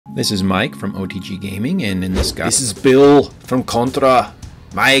This is Mike from OTG Gaming, and in this guide... This is Bill from Contra.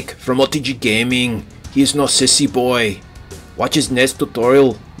 Mike from OTG Gaming. He is no sissy boy. Watch his NES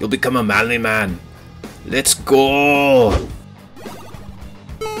tutorial, you'll become a manly man. Let's go!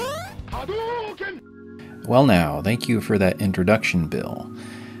 Well now, thank you for that introduction, Bill.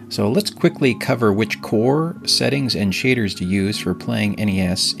 So let's quickly cover which core, settings, and shaders to use for playing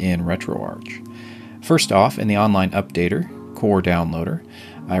NES in RetroArch. First off, in the online updater, core downloader,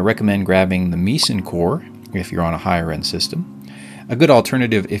 I recommend grabbing the Meson core if you're on a higher end system. A good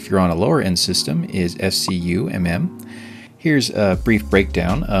alternative if you're on a lower end system is SCU-MM. Here's a brief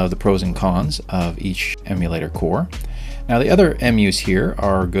breakdown of the pros and cons of each emulator core. Now the other emus here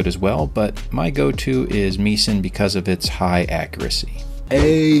are good as well, but my go-to is Meson because of its high accuracy.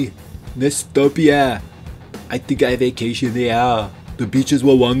 Hey, Nestopia! I think I vacationed there. The beaches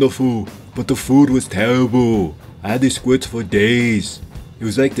were wonderful, but the food was terrible. I had these squids for days. It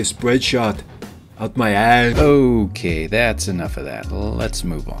was like the spread shot out my ass. Okay, that's enough of that. Let's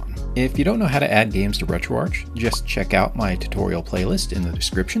move on. If you don't know how to add games to RetroArch, just check out my tutorial playlist in the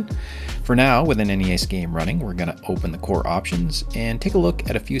description. For now, with an NES game running, we're going to open the core options and take a look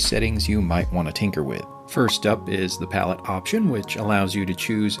at a few settings you might want to tinker with. First up is the palette option, which allows you to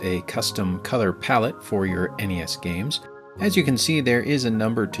choose a custom color palette for your NES games. As you can see, there is a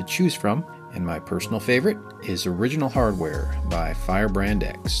number to choose from, and my personal favorite is Original Hardware by Firebrand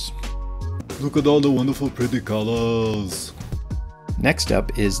X. Look at all the wonderful pretty colors. Next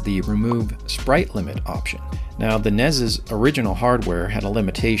up is the Remove Sprite Limit option. Now, the NES's Original Hardware had a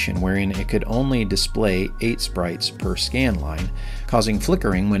limitation wherein it could only display 8 sprites per scan line, causing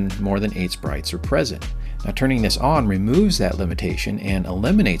flickering when more than 8 sprites are present. Now, turning this on removes that limitation and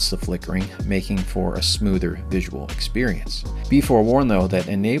eliminates the flickering, making for a smoother visual experience. Be forewarned though that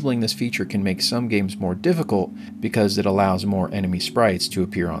enabling this feature can make some games more difficult because it allows more enemy sprites to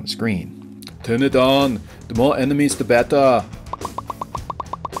appear on screen. Turn it on. The more enemies, the better.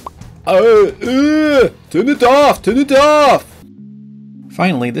 Turn it off! Turn it off!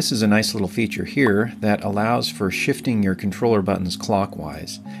 Finally, this is a nice little feature here that allows for shifting your controller buttons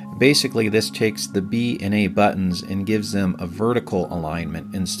clockwise. Basically, this takes the B and A buttons and gives them a vertical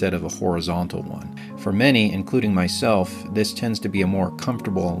alignment instead of a horizontal one. For many, including myself, this tends to be a more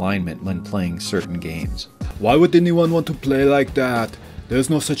comfortable alignment when playing certain games. Why would anyone want to play like that? There's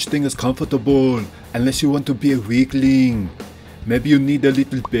no such thing as comfortable, unless you want to be a weakling. Maybe you need a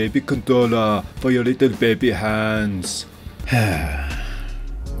little baby controller for your little baby hands.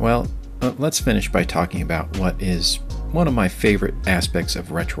 Well, let's finish by talking about what is one of my favorite aspects of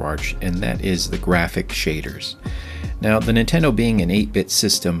RetroArch, and that is the graphic shaders. Now, the Nintendo being an 8-bit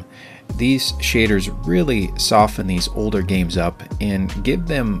system, these shaders really soften these older games up and give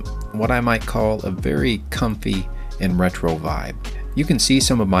them what I might call a very comfy and retro vibe. You can see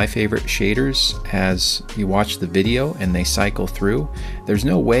some of my favorite shaders as you watch the video and they cycle through. There's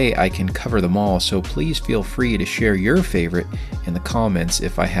no way I can cover them all, so please feel free to share your favorite in the comments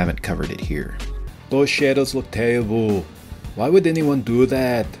if I haven't covered it here. Those shaders look terrible. Why would anyone do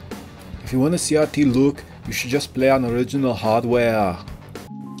that? If you want a CRT look, you should just play on Original Hardware.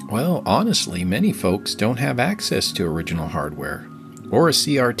 Well, honestly, many folks don't have access to Original Hardware or a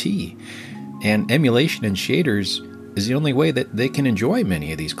CRT, and emulation and shaders is the only way that they can enjoy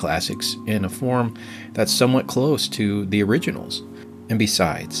many of these classics in a form that's somewhat close to the originals. And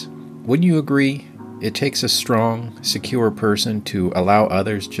besides, wouldn't you agree? It takes a strong, secure person to allow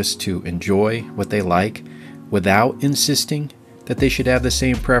others just to enjoy what they like without insisting that they should have the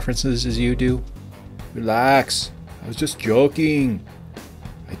same preferences as you do. Relax, I was just joking.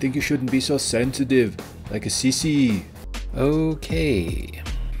 I think you shouldn't be so sensitive, like a sissy. Okay.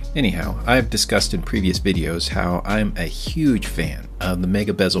 Anyhow, I've discussed in previous videos how I'm a huge fan of the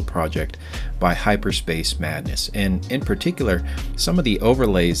Mega Bezel project by Hyperspace Madness, and in particular, some of the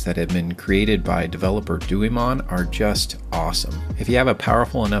overlays that have been created by developer Duimon are just awesome. If you have a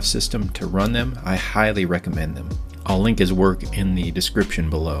powerful enough system to run them, I highly recommend them. I'll link his work in the description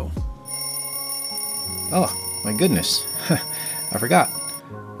below. Oh, my goodness. I forgot.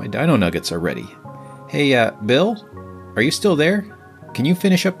 My Dino Nuggets are ready. Hey, Bill? Are you still there? Can you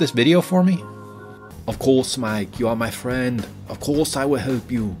finish up this video for me? Of course, Mike, you are my friend. Of course I will help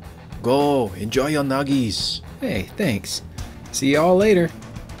you. Go, enjoy your nuggies. Hey, thanks. See y'all later.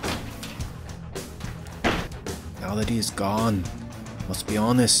 Now that he is gone, must be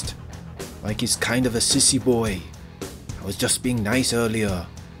honest, Mike is kind of a sissy boy. I was just being nice earlier.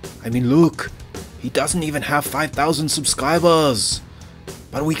 I mean, look, he doesn't even have 5,000 subscribers.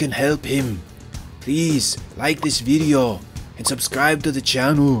 But we can help him. Please, like this video and subscribe to the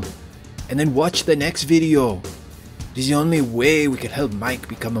channel, and then watch the next video. This is the only way we can help Mike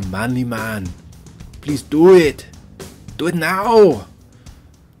become a manly man. Please do it. Do it now.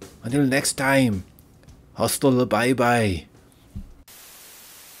 Until next time. Hasta la bye bye.